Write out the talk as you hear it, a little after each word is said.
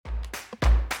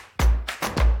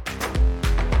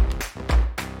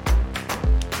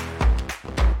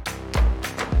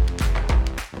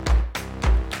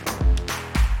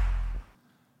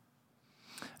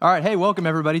All right, hey, welcome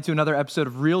everybody to another episode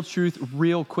of Real Truth,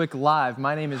 Real Quick Live.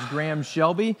 My name is Graham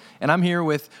Shelby, and I'm here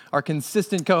with our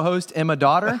consistent co-host, Emma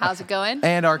Daughter. How's it going?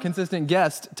 And our consistent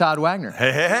guest, Todd Wagner.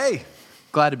 Hey.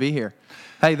 Glad to be here.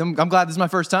 Hey, I'm glad this is my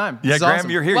first time. Yeah, This is Graham,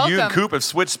 awesome. you're here. Welcome. You and Coop have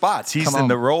switched spots. He's in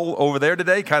the role over there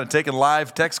today, kind of taking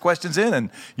live text questions in, and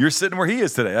you're sitting where he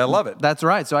is today. I love it. That's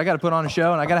right. So I got to put on a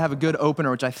show, and I got to have a good opener,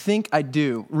 which I think I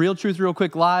do. Real Truth, Real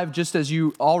Quick Live, just as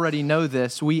you already know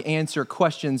this, we answer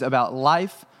questions about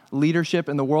life, leadership,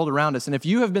 and the world around us. And if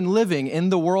you have been living in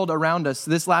the world around us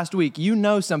this last week, you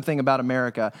know something about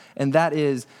America, and that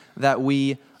is that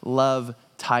we love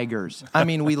tigers. I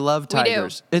mean, we love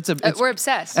tigers. We do. We're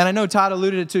obsessed. And I know Todd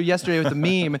alluded to yesterday with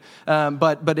the meme,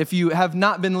 but if you have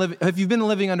not been if you've been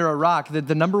living under a rock,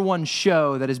 the number one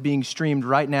show that is being streamed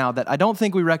right now that I don't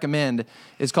think we recommend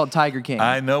is called Tiger King.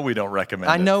 I know we don't recommend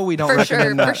it. I know we don't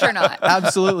recommend that. For sure not.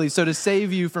 Absolutely. So to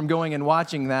save you from going and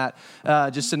watching that,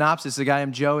 just synopsis, the guy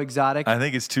named Joe Exotic. I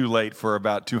think it's too late for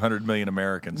about 200 million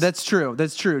Americans. That's true.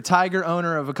 Tiger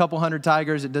owner of a couple hundred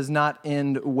tigers. It does not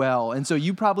end well. And so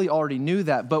you probably already knew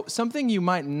that. But something you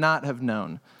might not have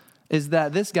known is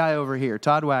that this guy over here,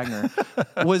 Todd Wagner,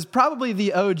 was probably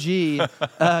the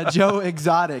OG Joe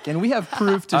Exotic. And we have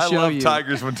proof to show you. I love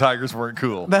tigers when tigers weren't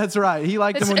cool. That's right. He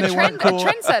liked them when they weren't cool. A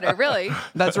trendsetter, really.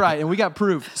 That's right. And we got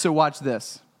proof. So watch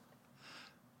this.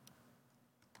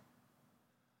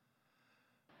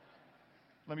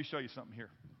 Let me show you something here.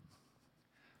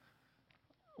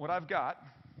 What I've got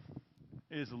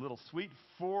is a little sweet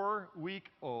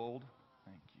 4-week-old.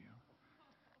 Thank you.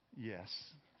 Yes.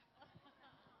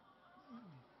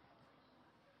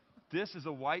 This is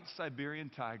a white Siberian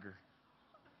tiger.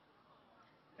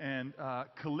 And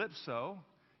Calypso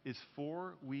is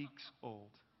 4 weeks old.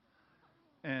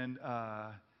 And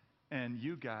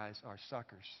you guys are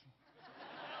suckers.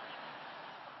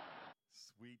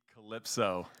 Sweet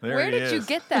Calypso. There Where he did is. you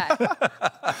get that?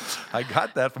 I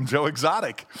got that from Joe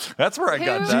Exotic. That's where I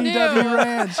got Who that. knew? GW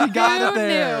Ranch. He got it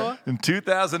there. Who knew? In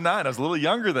 2009. I was a little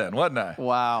younger then, wasn't I?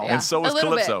 Wow. Yeah. And so was A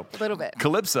little Calypso. bit, a little bit.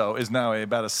 Calypso is now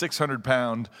about a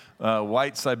 600-pound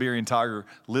white Siberian tiger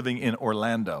living in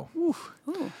Orlando. Ooh.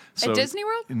 At Disney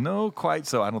World? No, quite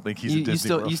so. I don't think he's at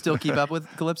Disney World. You still keep up with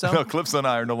Calypso? No, Calypso and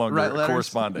I are no longer Write letters?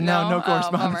 corresponding. No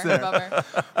correspondence there. Bummer.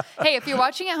 Hey, if you're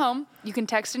watching at home, you can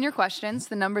text in your questions.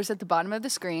 The number's at the bottom of the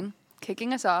screen.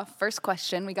 Kicking us off, first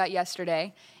question we got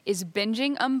yesterday, is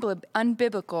binging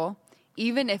unbiblical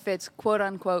even if it's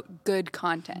quote-unquote good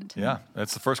content? Yeah,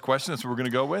 that's the first question. That's what we're going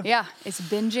to go with? Yeah, is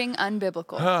binging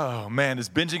unbiblical? Oh, man, is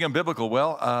binging unbiblical?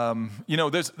 Well,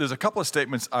 there's a couple of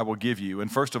statements I will give you.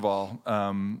 And first of all, I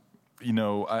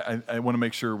want to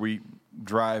make sure we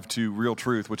drive to real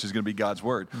truth, which is going to be God's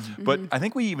word. Mm-hmm. But I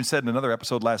think we even said in another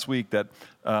episode last week that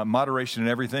moderation in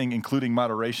everything, including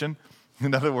moderation.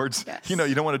 In other words, yes. You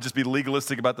don't want to just be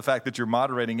legalistic about the fact that you're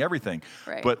moderating everything.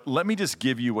 Right. But let me just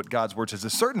give you what God's word says.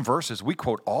 There's certain verses we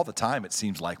quote all the time, it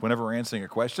seems like, whenever we're answering a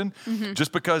question,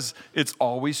 just because it's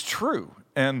always true.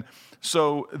 And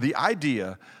so the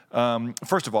idea,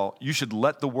 first of all, you should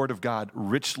let the word of God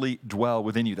richly dwell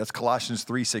within you. That's Colossians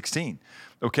 3:16.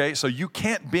 Okay, so you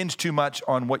can't binge too much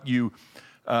on what you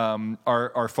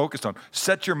are focused on.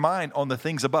 Set your mind on the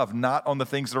things above, not on the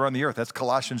things that are on the earth. That's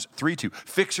Colossians 3:2.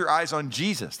 Fix your eyes on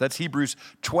Jesus. That's Hebrews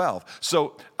 12.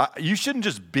 So you shouldn't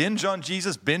just binge on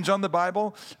Jesus, binge on the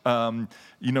Bible.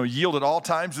 Yield at all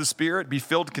times to the Spirit. Be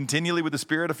filled continually with the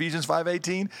Spirit, Ephesians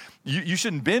 5:18. You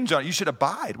shouldn't binge on it. You should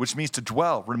abide, which means to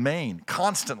dwell, remain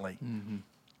constantly. Mm-hmm.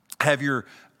 Have your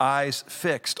eyes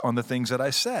fixed on the things that I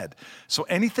said. So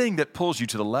anything that pulls you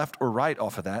to the left or right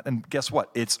off of that, and guess what?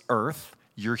 It's earth.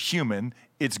 You're human.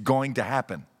 It's going to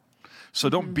happen. So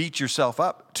don't beat yourself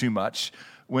up too much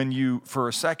when you, for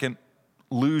a second,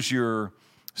 lose your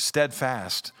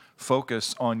steadfast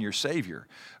focus on your Savior.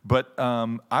 But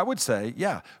I would say,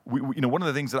 one of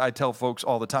the things that I tell folks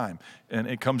all the time, and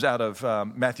it comes out of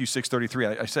Matthew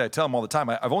 6:33. I tell them all the time.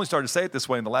 I've only started to say it this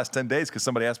way in the last 10 days because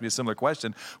somebody asked me a similar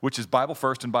question, which is Bible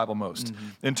first and Bible most,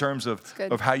 in terms of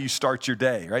how you start your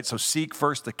day, right? So seek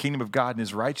first the kingdom of God and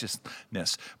his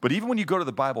righteousness. But even when you go to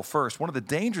the Bible first, one of the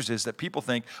dangers is that people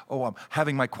think, oh, I'm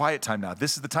having my quiet time now.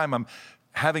 This is the time I'm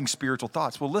having spiritual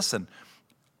thoughts. Well, listen,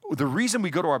 the reason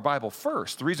we go to our Bible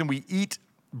first, the reason we eat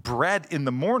bread in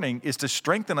the morning is to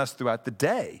strengthen us throughout the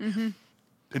day. Mm-hmm.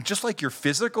 And just like your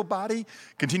physical body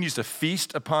continues to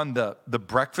feast upon the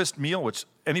breakfast meal, which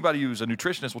anybody who's a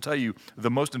nutritionist will tell you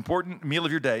the most important meal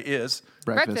of your day is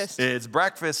breakfast. It's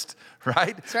breakfast,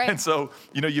 right? That's right. And so,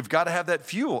 you've got to have that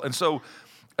fuel. And so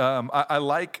I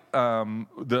like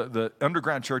the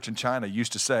underground church in China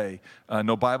used to say,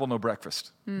 no Bible, no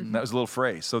breakfast. And that was a little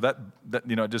phrase. So that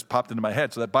it just popped into my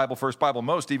head. So that Bible first, Bible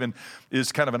most even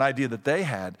is kind of an idea that they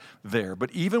had there.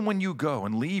 But even when you go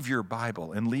and leave your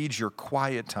Bible and leave your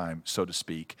quiet time, so to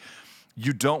speak,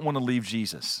 you don't want to leave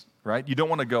Jesus, right? You don't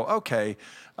want to go, okay,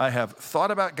 I have thought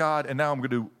about God, and now I'm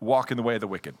going to walk in the way of the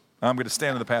wicked. I'm going to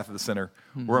stand in the path of the sinner,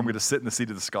 or I'm going to sit in the seat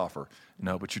of the scoffer.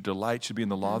 No, but your delight should be in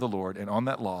the law of the Lord, and on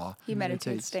that law, He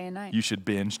meditates day and night. you should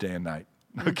binge day and night.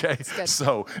 Okay? good.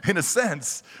 So, in a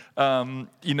sense, again,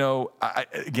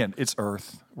 it's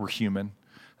earth. We're human.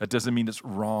 That doesn't mean it's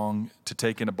wrong to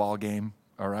take in a ball game,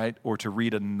 all right, or to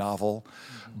read a novel.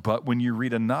 But when you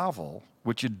read a novel,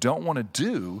 what you don't want to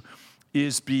do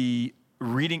is be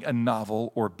reading a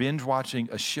novel or binge watching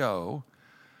a show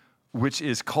which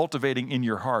is cultivating in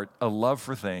your heart a love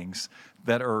for things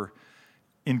that are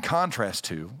in contrast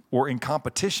to or in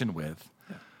competition with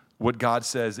what God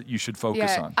says that you should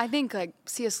focus on. I think like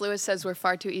C.S. Lewis says we're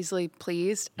far too easily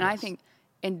pleased. And I think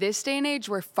in this day and age,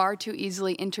 we're far too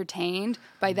easily entertained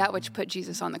by that which put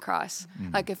Jesus on the cross.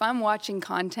 Like if I'm watching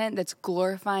content that's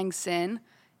glorifying sin,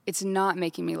 it's not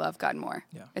making me love God more.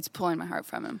 Yeah. It's pulling my heart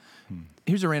from him.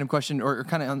 Here's a random question, or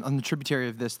kind of on the tributary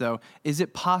of this, though. Is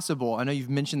it possible, I know you've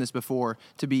mentioned this before,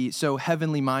 to be so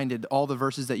heavenly minded, all the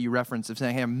verses that you reference of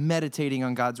saying, hey, I'm meditating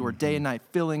on God's word day and night,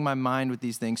 filling my mind with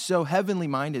these things, so heavenly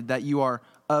minded that you are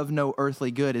of no earthly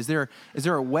good? Is there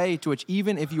a way to which,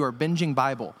 even if you are binging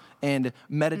Bible and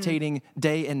meditating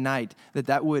day and night,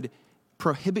 that would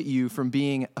prohibit you from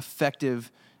being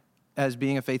effective as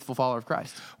being a faithful follower of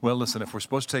Christ? Well, listen, if we're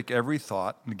supposed to take every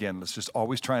thought, and again, let's just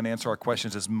always try and answer our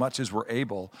questions as much as we're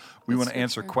able. We want to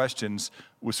answer questions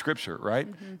with Scripture, right?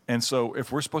 And so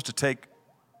if we're supposed to take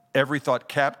every thought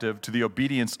captive to the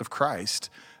obedience of Christ,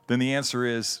 then the answer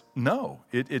is no.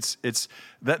 It's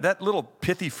that little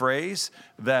pithy phrase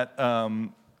that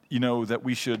that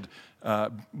we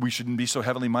shouldn't be so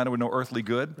heavenly minded with no earthly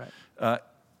good. Right.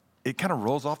 It kind of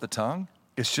rolls off the tongue.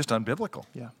 It's just unbiblical.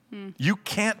 Yeah. You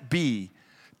can't be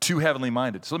too heavenly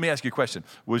minded. So let me ask you a question.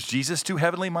 Was Jesus too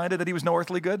heavenly minded that he was no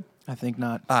earthly good? I think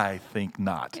not. I think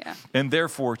not. Yeah. And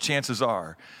therefore, chances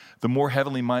are, the more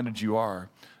heavenly minded you are,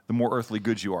 the more earthly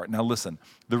good you are. Now listen,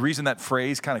 the reason that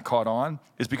phrase kind of caught on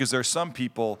is because there are some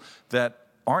people that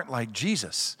aren't like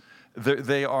Jesus.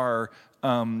 They are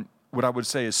what I would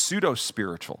say is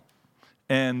pseudo-spiritual.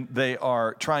 And they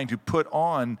are trying to put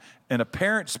on an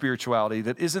apparent spirituality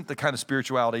that isn't the kind of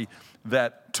spirituality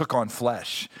that took on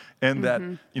flesh. And that,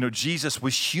 Jesus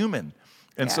was human.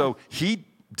 And so he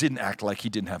didn't act like he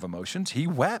didn't have emotions. He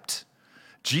wept.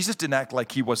 Jesus didn't act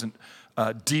like he wasn't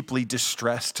deeply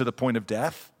distressed to the point of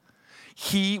death.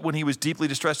 He, when he was deeply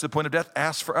distressed to the point of death,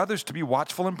 asked for others to be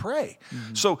watchful and pray.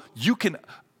 So you can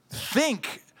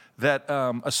think that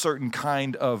a certain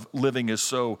kind of living is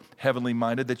so heavenly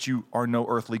minded that you are no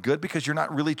earthly good because you're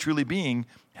not really truly being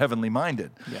heavenly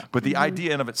minded. Yeah. But the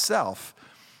idea in of itself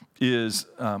is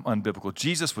unbiblical.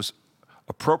 Jesus was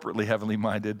appropriately heavenly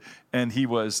minded, and he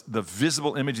was the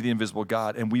visible image of the invisible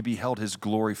God, and we beheld his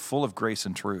glory full of grace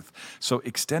and truth. So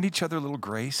extend each other a little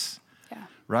grace.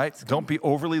 Right? Don't be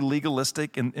overly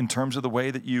legalistic in terms of the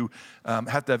way that you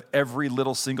have to have every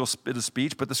little single bit of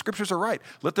speech, but the scriptures are right.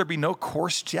 Let there be no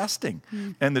coarse jesting.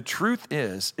 And the truth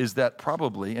is that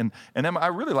probably, and Emma, I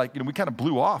really like, we kind of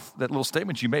blew off that little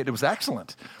statement you made. It was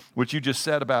excellent, what you just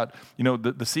said about,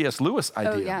 the C.S. Lewis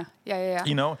idea. Oh,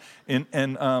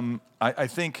 yeah. I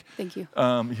think. Thank you.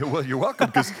 Well, you're welcome,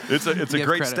 because it's a great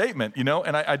credit. statement, and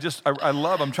I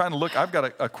love. I'm trying to look. I've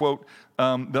got a quote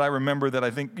that I remember that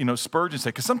I think Spurgeon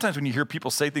said, because sometimes when you hear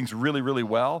people say things really, really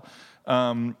well,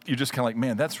 you're just kind of like,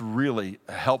 man, that's really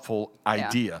a helpful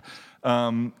idea.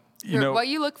 While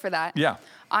you look for that, Yeah.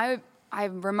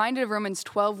 I'm reminded of Romans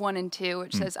 12:1 and 2,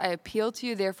 which says, I appeal to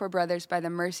you, therefore, brothers, by the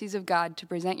mercies of God, to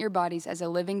present your bodies as a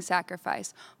living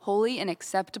sacrifice, holy and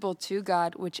acceptable to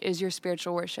God, which is your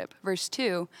spiritual worship. Verse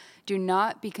 2, do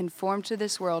not be conformed to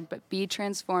this world, but be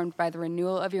transformed by the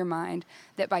renewal of your mind,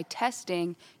 that by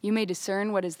testing you may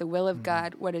discern what is the will of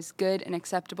God, what is good and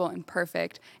acceptable and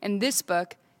perfect. And this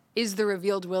book is the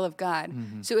revealed will of God.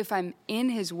 So if I'm in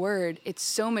his word, it's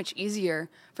so much easier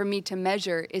for me to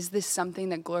measure, is this something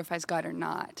that glorifies God or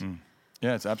not?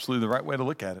 Yeah, it's absolutely the right way to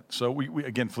look at it. So we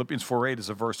again, Philippians 4:8 is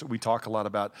a verse that we talk a lot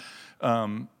about,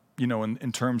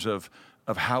 in terms of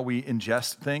how we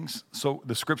ingest things. So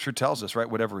the scripture tells us, right,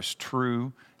 whatever is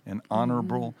true and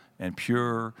honorable and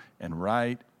pure and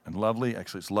right and lovely,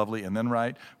 actually it's lovely and then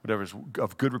right, whatever is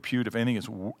of good repute, if anything is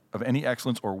of any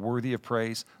excellence or worthy of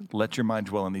praise, let your mind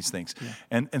dwell on these things.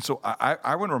 Yeah. And so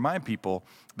I want to remind people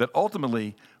that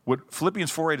ultimately what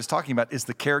Philippians 4:8 is talking about is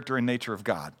the character and nature of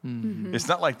God. Mm-hmm. It's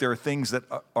not like there are things that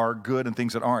are good and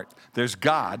things that aren't. There's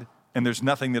God, and there's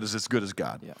nothing that is as good as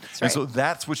God. Yeah. And so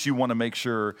that's what you want to make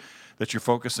sure that you're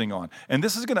focusing on. And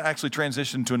this is going to actually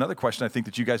transition to another question I think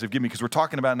that you guys have given me, because we're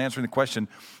talking about and answering the question,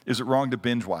 is it wrong to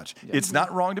binge watch? Yeah. It's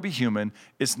not wrong to be human.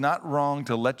 It's not wrong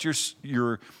to let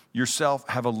yourself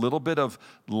have a little bit of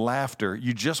laughter.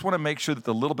 You just want to make sure that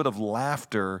the little bit of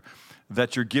laughter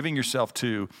that you're giving yourself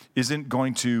to isn't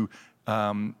going to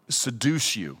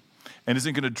seduce you and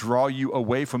isn't going to draw you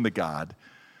away from the God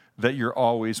that you're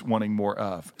always wanting more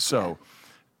of. So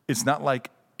it's not like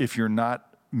if you're not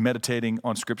meditating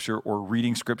on Scripture or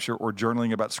reading Scripture or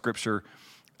journaling about Scripture,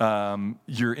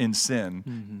 you're in sin.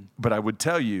 Mm-hmm. But I would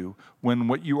tell you, when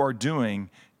what you are doing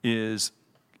is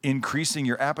increasing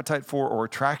your appetite for or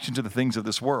attraction to the things of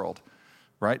this world,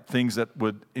 right? Things that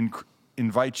would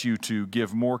invite you to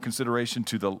give more consideration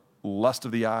to the lust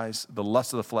of the eyes, the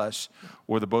lust of the flesh,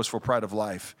 or the boastful pride of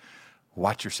life.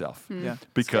 Watch yourself,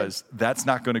 because that's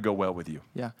not going to go well with you.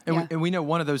 Yeah, and we know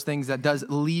one of those things that does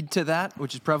lead to that,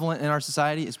 which is prevalent in our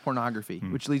society, is pornography,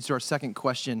 which leads to our second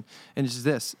question, and it's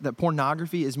this, that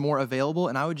pornography is more available,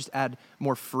 and I would just add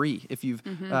more free. If you've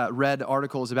read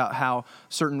articles about how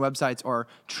certain websites are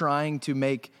trying to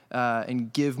make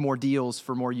and give more deals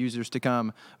for more users to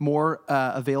come, more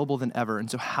available than ever.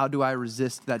 And so how do I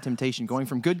resist that temptation? Going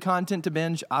from good content to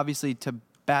binge, obviously, to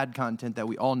bad content that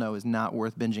we all know is not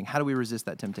worth binging. How do we resist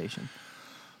that temptation?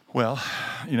 Well,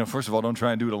 first of all, don't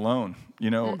try and do it alone.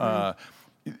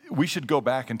 We should go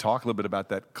back and talk a little bit about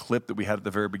that clip that we had at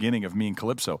the very beginning of me and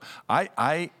Calypso.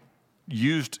 I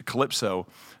used Calypso,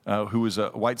 who was a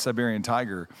white Siberian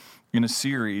tiger, in a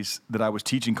series that I was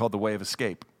teaching called The Way of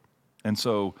Escape. And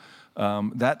so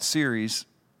that series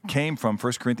came from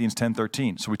 1 Corinthians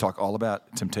 10:13. So we talk all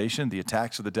about temptation, the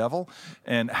attacks of the devil,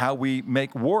 and how we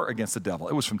make war against the devil.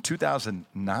 It was from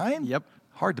 2009? Yep.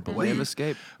 Hard to believe. Way of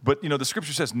escape. But, the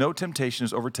scripture says, no temptation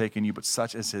has overtaken you, but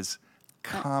such as is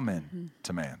common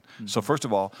to man. So first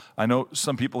of all, I know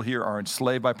some people here are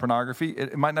enslaved by pornography.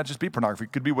 It might not just be pornography.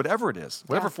 It could be whatever it is,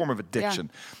 whatever form of addiction.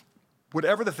 Yeah.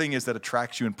 Whatever the thing is that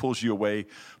attracts you and pulls you away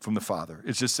from the Father.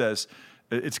 It just says,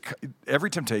 every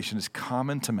temptation is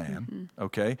common to man,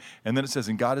 okay? And then it says,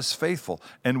 and God is faithful.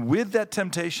 And with that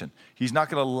temptation, he's not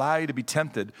going to allow you to be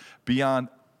tempted beyond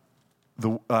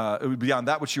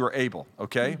that which you are able,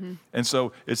 okay? And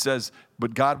so it says,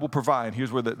 but God will provide.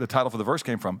 Here's where the title for the verse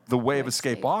came from, the way of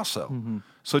escape also,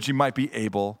 so that you might be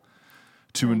able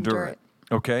to endure it,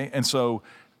 okay? And so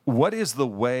what is the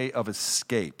way of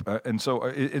escape? And so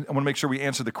I want to make sure we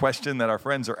answer the question that our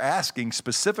friends are asking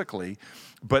specifically.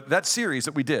 But that series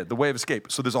that we did, The Way of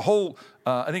Escape. So there's a whole,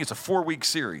 I think it's a 4-week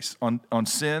series on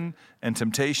sin and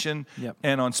temptation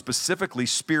and on specifically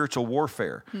spiritual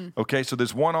warfare. Okay, so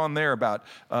there's one on there about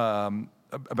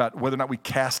whether or not we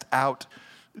cast out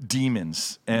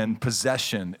demons and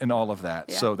possession and all of that.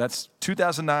 Yeah. So that's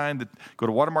 2009. Go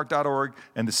to watermark.org,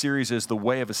 and the series is The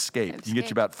Way of Escape. You can get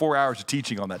you about 4 hours of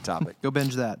teaching on that topic. Go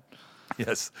binge that.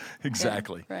 Yes,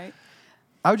 exactly. Yeah, right.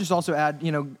 I would just also add,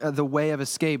 The Way of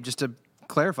Escape, just to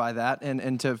clarify that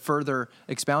and to further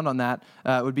expound on that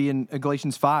would be in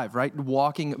Galatians 5, right?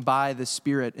 Walking by the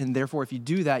Spirit, and therefore if you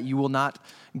do that, you will not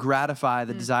gratify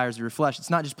the desires of your flesh. It's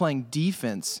not just playing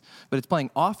defense, but it's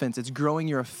playing offense. It's growing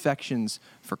your affections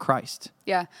for Christ.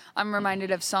 Yeah, I'm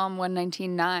reminded of Psalm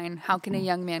 119:9. How can a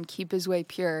young man keep his way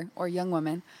pure, or young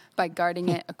woman, by guarding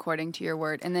it according to your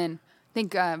word? And then I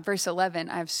think verse 11,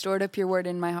 I have stored up your word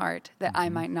in my heart that I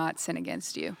might not sin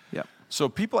against you. Yep. So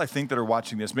people, I think, that are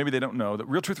watching this, maybe they don't know that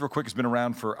Real Truth Real Quick has been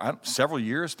around for several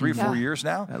years, 3 or 4 years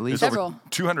now. At least. There's over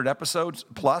 200 episodes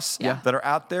plus that are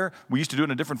out there. We used to do it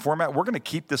in a different format. We're going to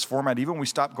keep this format even when we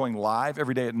stop going live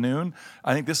every day at noon.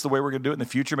 I think this is the way we're going to do it in the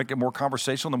future, make it more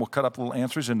conversational, and then we'll cut up little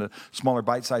answers into smaller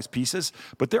bite-sized pieces.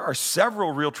 But there are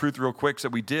several Real Truth Real Quicks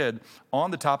that we did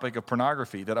on the topic of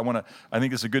pornography that I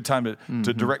think it's a good time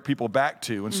to direct people back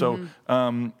to. And so,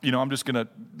 I'm just going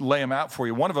to lay them out for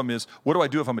you. One of them is, what do I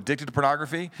do if I'm addicted to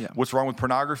pornography? Yeah. What's wrong with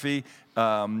pornography?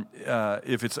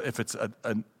 If it's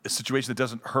a situation that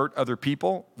doesn't hurt other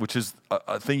people, which is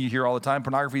a thing you hear all the time.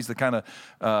 Pornography is the kind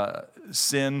of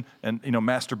sin, and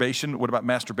masturbation. What about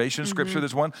masturbation? Scripture,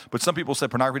 there's one. But some people say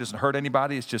pornography doesn't hurt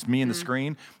anybody. It's just me and the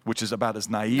screen, which is about as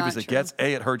naive as it gets.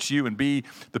 A, it hurts you, and B,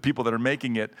 the people that are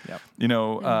making it,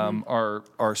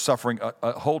 are suffering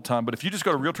a whole ton. But if you just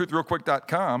go to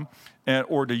realtruthrealquick.com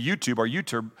or to YouTube, our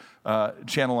YouTube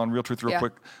channel on Real Truth Real Yeah.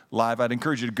 Quick Live. I'd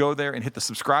encourage you to go there and hit the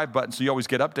subscribe button so you always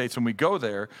get updates when we go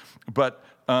there. But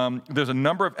there's a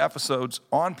number of episodes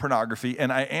on pornography,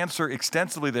 and I answer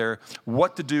extensively there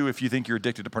what to do if you think you're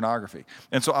addicted to pornography.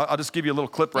 And so I'll just give you a little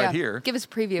clip right here. Give us a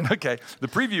preview. Okay. The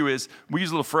preview is, we use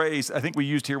a little phrase, I think we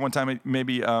used here one time,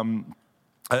 maybe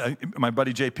my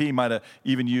buddy JP might have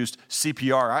even used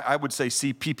CPR. I would say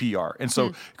CPPR. And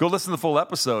so go listen to the full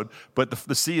episode, but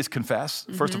the C is confess.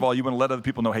 First of all, you want to let other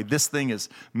people know, hey, this thing is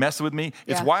messing with me.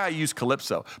 It's Yeah. why I use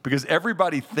Calypso, because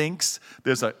everybody thinks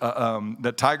there's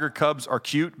that tiger cubs are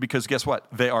cute, because guess what?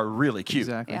 They are really cute.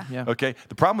 Exactly. Yeah. Yeah. Okay.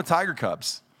 The problem with tiger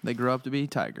cubs, They grow up to be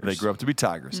tigers. they grow up to be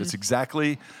tigers. It's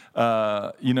exactly,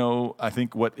 I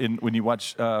think when you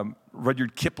watch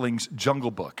Rudyard Kipling's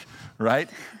Jungle Book, right?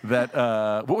 That,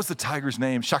 what was the tiger's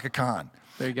name? Shaka Khan.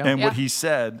 There you go. And Yeah. what he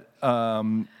said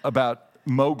about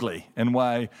Mowgli and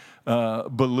why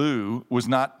Baloo was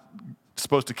not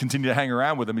supposed to continue to hang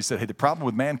around with him. He said, hey, the problem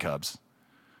with man cubs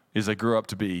is they grow up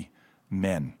to be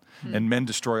men. And men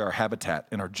destroy our habitat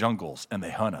and our jungles, and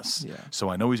they hunt us. Yeah. So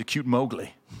I know he's a cute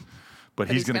Mowgli, but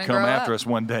he's he's going to gonna come grow after up. us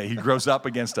one day. He grows up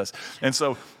against us. And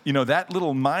so, that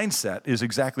little mindset is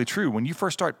exactly true. When you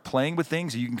first start playing with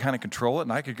things, you can kind of control it.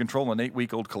 And I could control an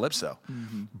 8-week-old Calypso.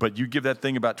 But you give that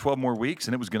thing about 12 more weeks,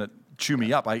 and it was going to chew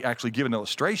me up. I actually give an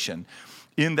illustration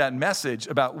in that message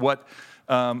about what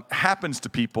happens to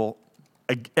people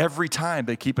every time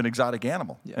they keep an exotic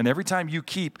animal. Yeah. And every time you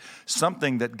keep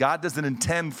something that God doesn't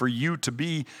intend for you to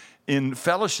be in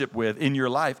fellowship with in your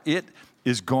life, it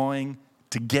is going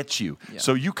to get you. Yeah.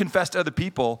 So you confess to other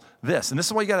people this. And this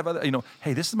is why you got to have other,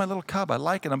 hey, this is my little cub. I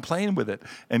like it. I'm playing with it.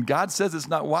 And God says it's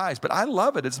not wise, but I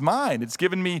love it. It's mine. It's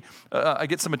given me, I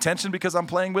get some attention because I'm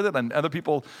playing with it. And other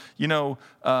people,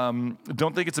 don't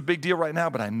think it's a big deal right now,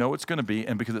 but I know it's going to be.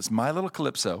 And because it's my little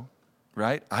Calypso,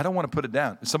 right? I don't want to put it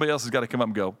down. Somebody else has got to come up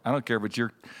and go, I don't care if it's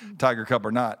your tiger cub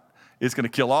or not. It's going to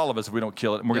kill all of us if we don't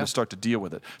kill it, and we're going to start to deal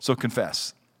with it. So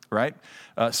confess, right?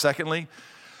 Secondly,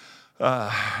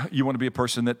 you want to be a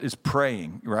person that is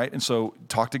praying, right? And so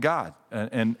talk to God.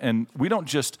 And we don't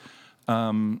just,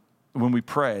 when we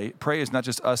pray is not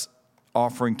just us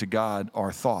offering to God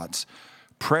our thoughts.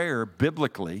 Prayer,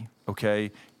 biblically,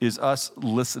 okay, is us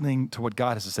listening to what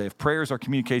God has to say. If prayer is our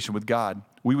communication with God,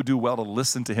 we would do well to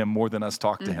listen to him more than us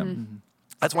talk to him.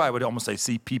 That's why I would almost say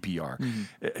CPPR.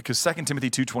 Because 2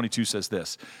 Timothy 2:22 says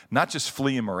this, not just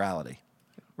flee immorality,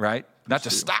 right? Not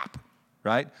just stop,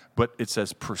 right? But it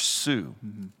says pursue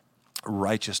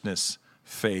righteousness,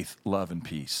 faith, love, and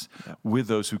peace with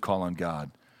those who call on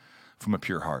God from a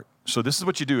pure heart. So this is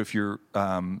what you do if you're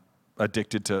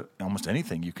addicted to almost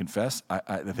anything. You confess,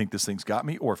 I think this thing's got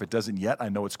me, or if it doesn't yet, I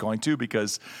know it's going to,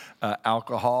 because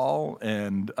alcohol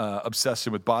and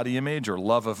obsession with body image or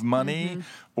love of money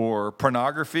or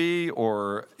pornography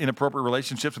or inappropriate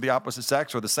relationships with the opposite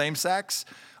sex or the same sex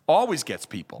always gets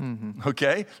people,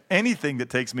 okay? Anything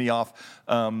that takes me off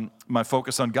my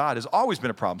focus on God has always been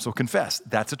a problem. So confess,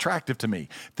 that's attractive to me.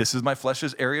 This is my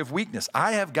flesh's area of weakness.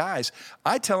 I have guys,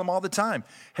 I tell them all the time,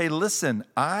 hey, listen,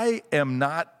 I am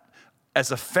not as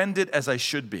offended as I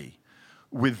should be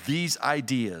with these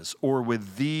ideas or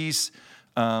with these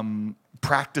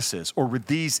practices or with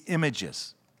these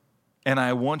images. And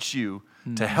I want you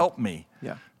to help me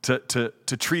to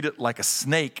treat it like a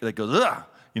snake that goes, ugh,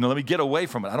 let me get away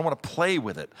from it. I don't want to play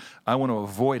with it. I want to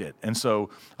avoid it. And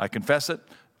so I confess it.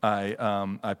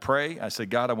 I pray. I say,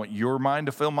 God, I want your mind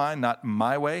to fill mine, not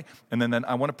my way. And then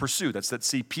I want to pursue. That's that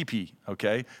CPP,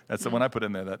 okay? That's the one I put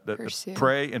in there, that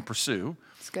pray and pursue.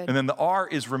 That's good. And then the R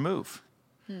is remove.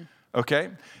 Okay?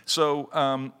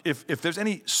 So if there's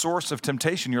any source of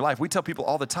temptation in your life, we tell people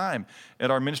all the time at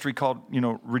our ministry called,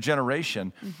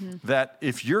 Regeneration, that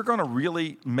if you're going to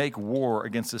really make war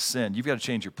against this sin, you've got to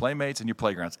change your playmates and your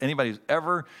playgrounds. Anybody who's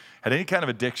ever had any kind of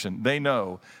addiction, they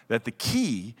know that the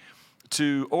key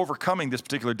to overcoming this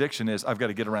particular addiction is I've got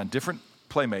to get around different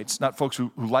playmates, not folks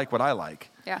who like what I like,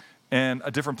 and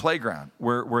a different playground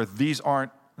where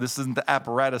this isn't the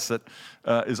apparatus that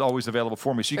is always available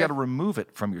for me. So you got to remove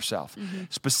it from yourself.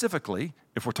 Specifically,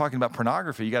 if we're talking about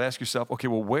pornography, you got to ask yourself, okay,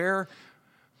 well, where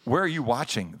are you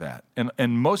watching that?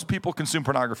 And most people consume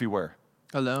pornography where?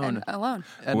 Alone.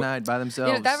 At night by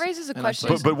themselves. That raises a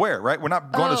question. But where, right? We're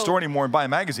not going to the store anymore and buying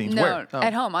magazines. No, Where?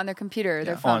 at home, on their computer,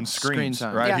 their phone. On screens, Screen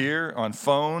time. right Yeah. here, on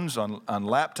phones, on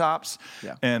laptops,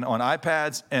 and on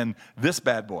iPads, and this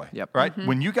bad boy, right?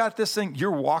 When you got this thing,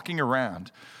 you're walking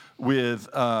around with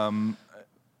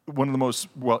one of the most,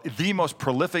 well, the most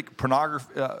prolific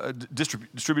pornography,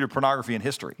 distributor of pornography in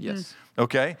history. Yes.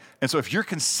 Okay? And so if you're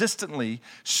consistently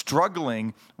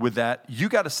struggling with that, you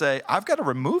got to say, I've got to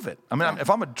remove it. I mean, if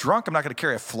I'm a drunk, I'm not going to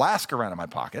carry a flask around in my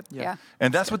pocket. Yeah.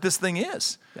 And that's what this thing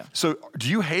is. Yeah. So do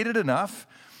you hate it enough?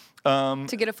 To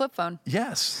get a flip phone.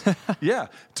 Yes. Yeah.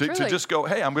 To Truly. just go,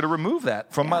 hey, I'm going to remove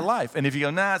that from my life. And if you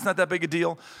go, nah, it's not that big a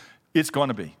deal, it's going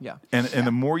to be. Yeah. And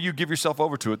the more you give yourself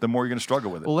over to it, the more you're going to struggle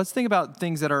with it. Well, let's think about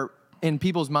things that are in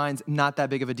people's minds not that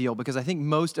big of a deal, because I think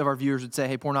most of our viewers would say,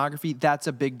 hey, pornography, that's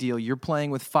a big deal. You're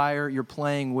playing with fire. You're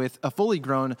playing with a fully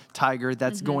grown tiger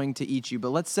that's going to eat you. But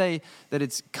let's say that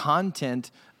it's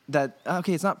content that,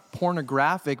 okay, it's not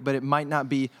pornographic, but it might not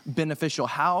be beneficial.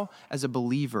 How, as a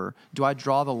believer, do I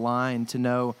draw the line to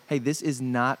know, hey, this is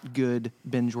not good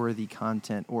binge-worthy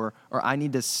content, or I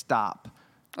need to stop?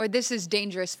 Or this is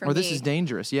dangerous for me. Or this is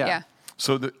dangerous, yeah. Yeah.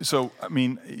 So I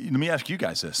mean, let me ask you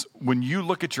guys this. When you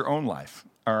look at your own life,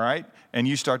 all right, and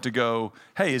you start to go,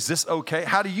 hey, is this okay?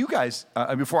 How do you guys,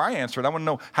 before I answer it, I want to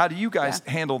know, how do you guys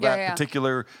handle that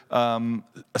particular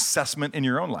assessment in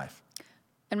your own life?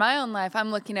 In my own life,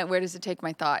 I'm looking at where does it take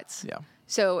my thoughts. Yeah.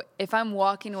 So if I'm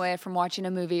walking away from watching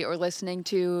a movie or listening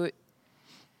to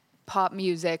pop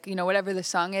music, whatever the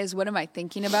song is, what am I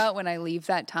thinking about when I leave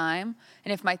that time?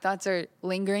 And if my thoughts are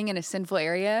lingering in a sinful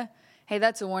area, hey,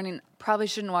 that's a warning. Probably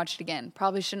shouldn't watch it again.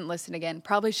 Probably shouldn't listen again.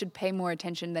 Probably should pay more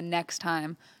attention the next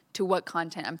time to what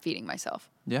content I'm feeding myself.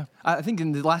 Yeah. I think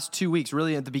in the last 2 weeks,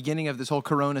 really at the beginning of this whole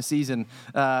Corona season,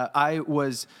 I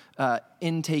was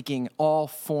intaking all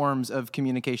forms of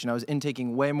communication. I was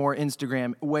intaking way more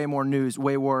Instagram, way more news,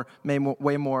 way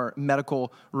more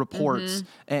medical reports.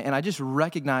 And I just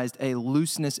recognized a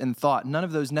looseness in thought. None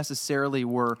of those necessarily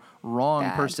were wrong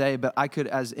per se, but I could,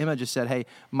 as Emma just said, hey,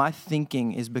 my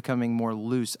thinking is becoming more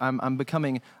loose. I'm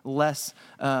becoming less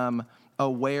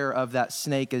aware of that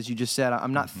snake, as you just said.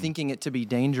 I'm not thinking it to be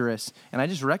dangerous. And I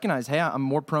just recognize, hey, I'm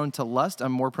more prone to lust.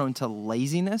 I'm more prone to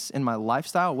laziness in my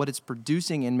lifestyle. What it's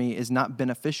producing in me is not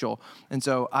beneficial. And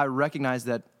so I recognize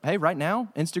that, hey, right now,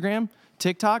 Instagram,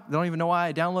 TikTok, I don't even know why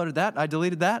I downloaded that. I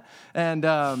deleted that. And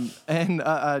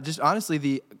just honestly,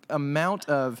 the amount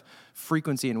of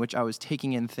frequency in which I was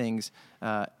taking in things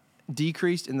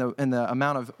decreased, in the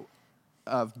amount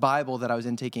of Bible that I was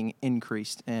intaking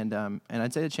increased. And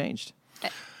I'd say it changed.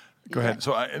 Go ahead.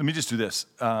 So let me just do this.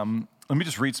 Let me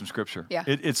just read some scripture. Yeah.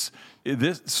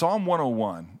 This Psalm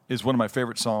 101 is one of my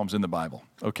favorite psalms in the Bible.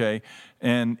 Okay,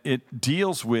 and it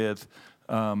deals with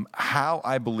how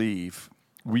I believe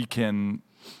we can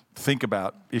think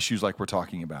about issues like we're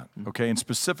talking about. Okay, and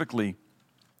specifically,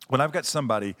 when I've got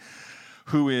somebody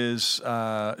who is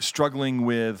struggling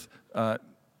with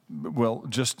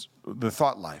just the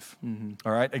thought life.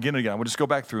 All right. Again and again, we'll just go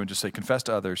back through and just say, confess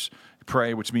to others,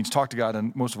 pray, which means talk to God,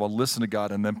 and most of all, listen to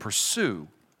God, and then pursue.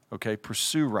 Okay.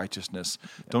 Pursue righteousness.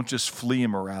 Don't just flee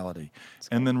immorality,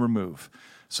 and then remove.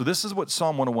 So this is what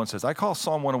Psalm 101 says. I call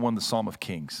Psalm 101 the Psalm of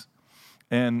Kings,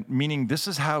 and meaning this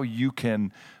is how you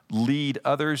can lead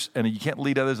others, and you can't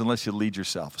lead others unless you lead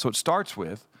yourself. So it starts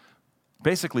with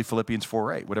basically Philippians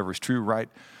 4:8, whatever is true, right,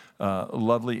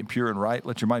 lovely and pure and right,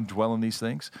 let your mind dwell in these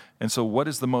things. And so what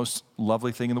is the most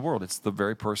lovely thing in the world? It's the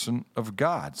very person of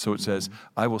God. So it says,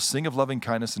 I will sing of loving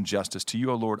kindness and justice. To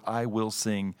you, O Lord, I will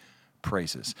sing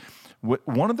praises.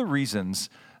 One of the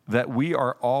reasons that we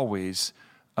are always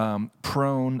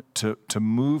prone to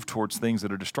move towards things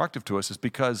that are destructive to us is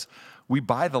because we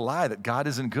buy the lie that God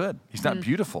isn't good. He's not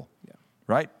beautiful,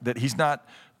 right? That he's not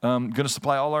going to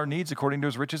supply all our needs according to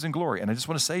his riches and glory. And I just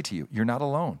want to say to you, you're not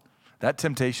alone. That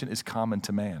temptation is common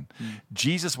to man.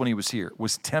 Jesus, when he was here,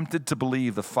 was tempted to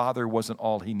believe the Father wasn't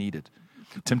all he needed.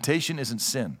 Temptation isn't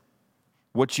sin.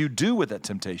 What you do with that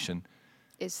temptation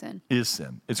Is sin.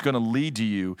 It's going to lead to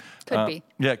you. Could be.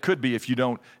 Yeah, it could be if you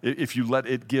let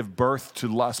it give birth to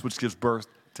lust, which gives birth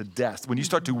to death. When you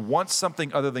start to want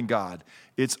something other than God,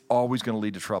 it's always going to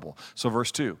lead to trouble. So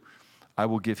verse 2, I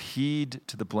will give heed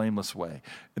to the blameless way.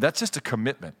 That's just a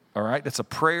commitment, all right? It's a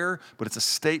prayer, but it's a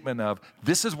statement of,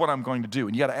 this is what I'm going to do.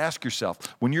 And you got to ask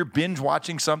yourself, when you're binge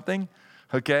watching something,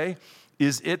 okay,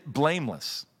 is it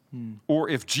blameless? Or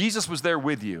if Jesus was there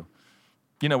with you,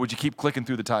 would you keep clicking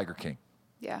through the Tiger King?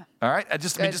 Yeah. All right?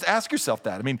 Just ask yourself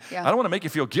that. I don't want to make you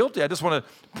feel guilty. I just want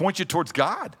to point you towards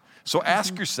God. So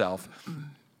ask yourself,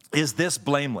 is this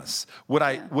blameless? Would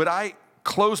I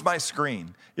close my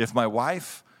screen if my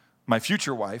wife, my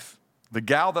future wife, the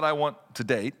gal that I want to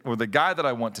date, or the guy that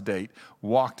I want to date,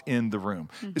 walked in the room?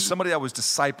 Is somebody I was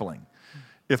discipling,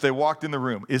 if they walked in the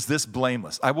room, is this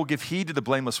blameless? I will give heed to the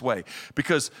blameless way.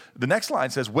 Because the next line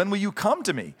says, when will you come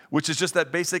to me? Which is just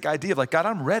that basic idea of like, God,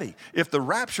 I'm ready. If the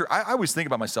rapture, I always think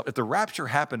about myself, if the rapture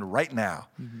happened right now,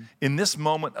 in this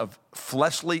moment of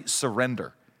fleshly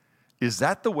surrender, is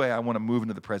that the way I want to move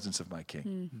into the presence of my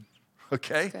King?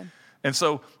 Okay? Good. And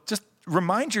so just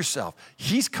remind yourself,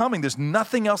 he's coming. There's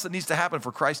nothing else that needs to happen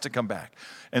for Christ to come back.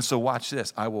 And so watch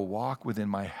this. I will walk within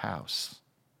my house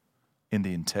in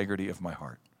the integrity of my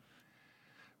heart.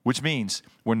 Which means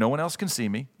where no one else can see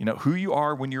me, who you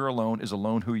are when you're alone is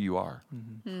alone who you are.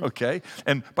 Okay?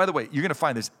 And by the way, you're going to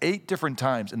find there's 8 different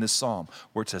times in this psalm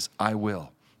where it says, I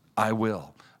will, I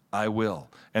will, I will.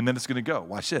 And then it's going to go,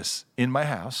 watch this, in my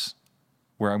house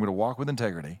where I'm going to walk with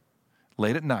integrity,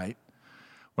 late at night,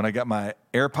 when I got my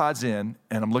AirPods in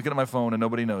and I'm looking at my phone and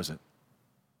nobody knows it.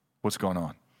 What's going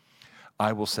on?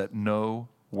 I will set no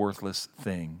worthless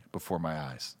thing before my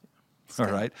eyes. All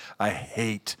right? I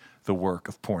hate the work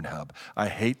of Pornhub. I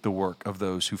hate the work of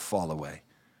those who fall away.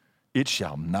 It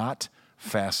shall not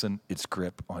fasten its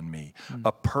grip on me.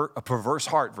 A perverse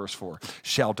heart, verse 4,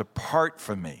 shall depart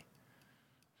from me.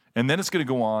 And then it's going to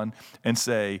go on and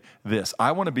say this.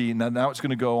 I want to be, now it's going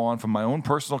to go on from my own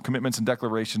personal commitments and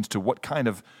declarations to what kind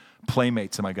of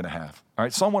playmates am I going to have? All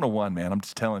right, Psalm 101, man, I'm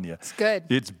just telling you. It's good.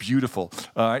 It's beautiful.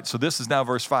 All right, so this is now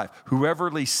verse 5.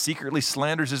 Whoever secretly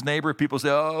slanders his neighbor, people say,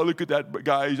 oh, look at that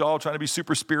guy. He's all trying to be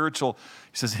super spiritual.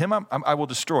 He says, him I will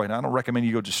destroy. Now, I don't recommend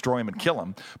you go destroy him and kill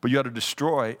him, but you ought to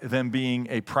destroy them being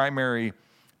a primary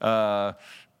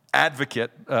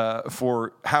advocate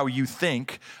for how you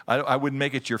think. I wouldn't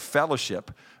make it your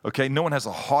fellowship. Okay, no one has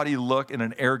a haughty look and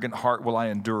an arrogant heart will I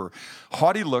endure.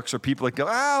 Haughty looks are people that go,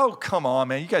 oh, come on,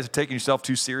 man, you guys are taking yourself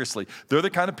too seriously. They're the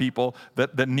kind of people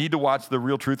that need to watch The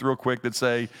Real Truth real quick that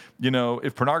say,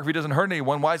 if pornography doesn't hurt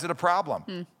anyone, why is it a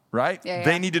problem? Right? Yeah.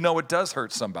 They need to know it does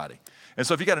hurt somebody. And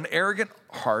so if you got an arrogant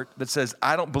heart that says,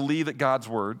 I don't believe that God's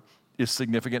word is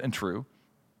significant and true,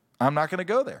 I'm not going to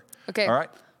go there. Okay. All right?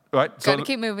 All right, Got to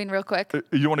keep moving real quick.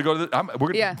 You want to go to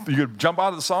the? Yeah. You gonna jump out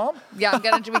of the psalm? Yeah, we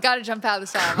got to jump out of the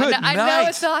psalm. Good I know night.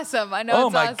 it's awesome. I know Oh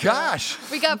it's my awesome.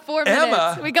 gosh. We got 4 Emma.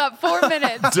 minutes. We got 4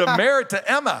 minutes. Demerit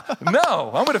to Emma.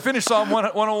 No, I'm going to finish Psalm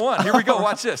 101. Here we go.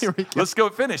 Watch this. Let's go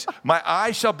finish. My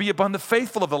eye shall be upon the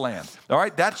faithful of the land. All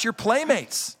right, that's your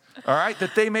playmates. All right,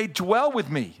 that they may dwell with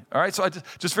me. All right, so I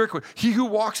just very quick. He who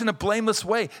walks in a blameless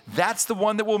way, that's the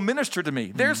one that will minister to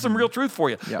me. There's some real truth for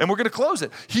you. Yep. And we're going to close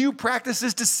it. He who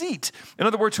practices deceit, in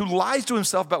other words, who lies to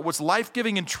himself about what's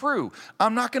life-giving and true,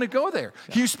 I'm not going to go there.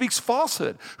 Yep. He who speaks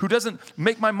falsehood, who doesn't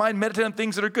make my mind meditate on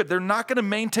things that are good, they're not going to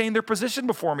maintain their position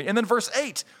before me. And then verse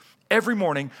 8, every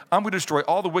morning, I'm going to destroy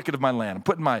all the wicked of my land. I'm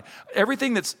putting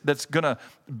everything that's going to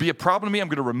be a problem to me, I'm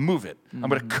going to remove it. I'm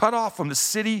going to cut off from the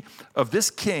city of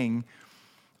this king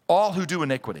all who do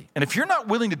iniquity. And if you're not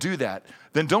willing to do that,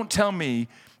 then don't tell me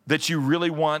that you really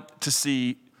want to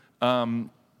see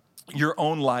your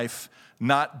own life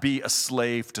not be a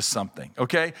slave to something,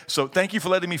 okay? So thank you for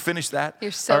letting me finish that. You're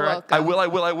so all right?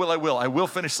 welcome. I will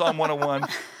finish Psalm 101,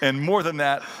 and more than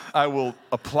that, I will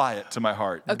apply it to my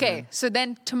heart. Okay, so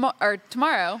then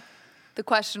tomorrow, the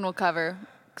question we'll cover,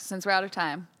 since we're out of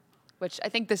time, which I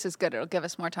think this is good, it'll give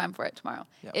us more time for it tomorrow,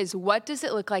 is what does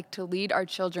it look like to lead our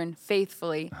children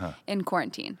faithfully in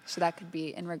quarantine? So that could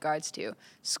be in regards to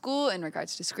school, in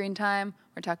regards to screen time.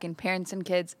 We're talking parents and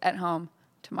kids at home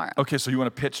tomorrow. Okay, so you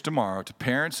want to pitch tomorrow to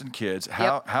parents and kids.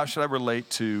 How should I relate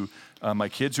to my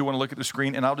kids who want to look at the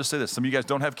screen? And I'll just say this. Some of you guys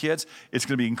don't have kids. It's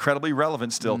going to be incredibly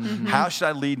relevant still. How should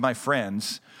I lead my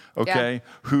friends, okay,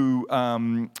 who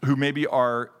maybe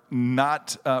are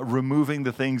not removing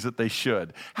the things that they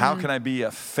should? How can I be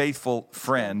a faithful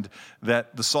friend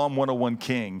that the Psalm 101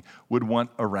 king would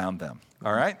want around them?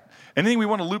 All right? Anything we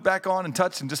want to loop back on and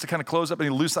touch and just to kind of close up,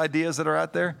 any loose ideas that are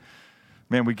out there?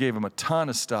 Man, we gave them a ton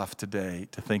of stuff today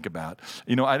to think about.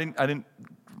 I didn't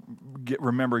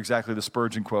remember exactly the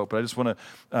Spurgeon quote, but I just want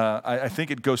to, I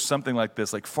think it goes something like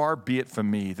this, like, far be it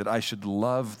from me that I should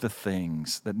love the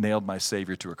things that nailed my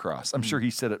Savior to a cross. I'm sure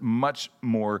he said it much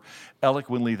more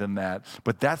eloquently than that,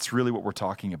 but that's really what we're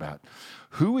talking about.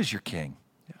 Who is your king?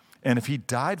 And if he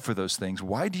died for those things,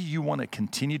 why do you want to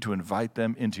continue to invite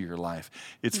them into your life?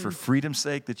 It's for freedom's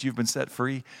sake that you've been set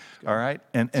free, all right?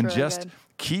 And really just good.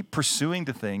 Keep pursuing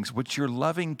the things which your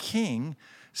loving king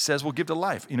says will give to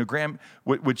life. Graham,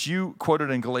 what you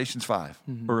quoted in Galatians 5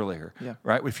 earlier,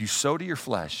 right? If you sow to your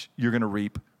flesh, you're going to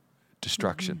reap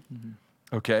destruction,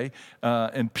 okay?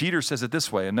 And Peter says it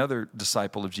this way, another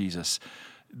disciple of Jesus,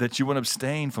 that you want to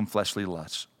abstain from fleshly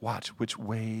lusts. Watch, which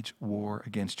wage war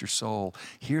against your soul.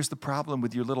 Here's the problem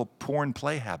with your little porn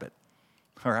play habit.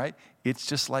 all right? It's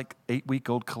just like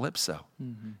 8-week-old Calypso.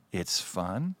 It's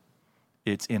fun.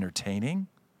 It's entertaining.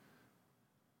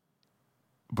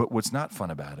 But what's not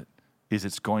fun about it is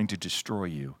it's going to destroy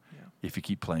you if you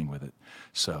keep playing with it.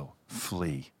 So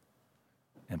flee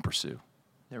and pursue.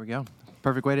 There we go.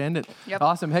 Perfect way to end it. Yep.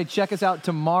 Awesome. Hey, check us out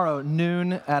tomorrow,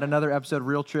 noon, at another episode of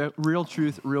Real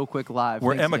Truth, Real Quick Live.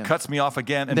 Where Thanks Emma again. cuts me off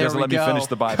again and There doesn't we let me go. finish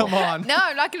the Bible. Come on. No,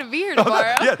 I'm not going to be here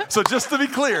tomorrow. Yeah, so just to be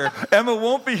clear, Emma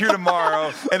won't be here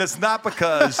tomorrow, and it's not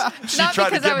because she Not tried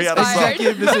to because I get me was out of fired. something.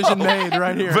 Executive decision made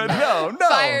right here. But no.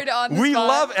 Fired on the we spot,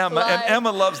 love Emma, and live.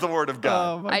 Emma loves the Word of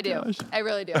God. Oh, my I do. gosh. I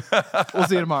really do. We'll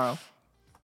see you tomorrow.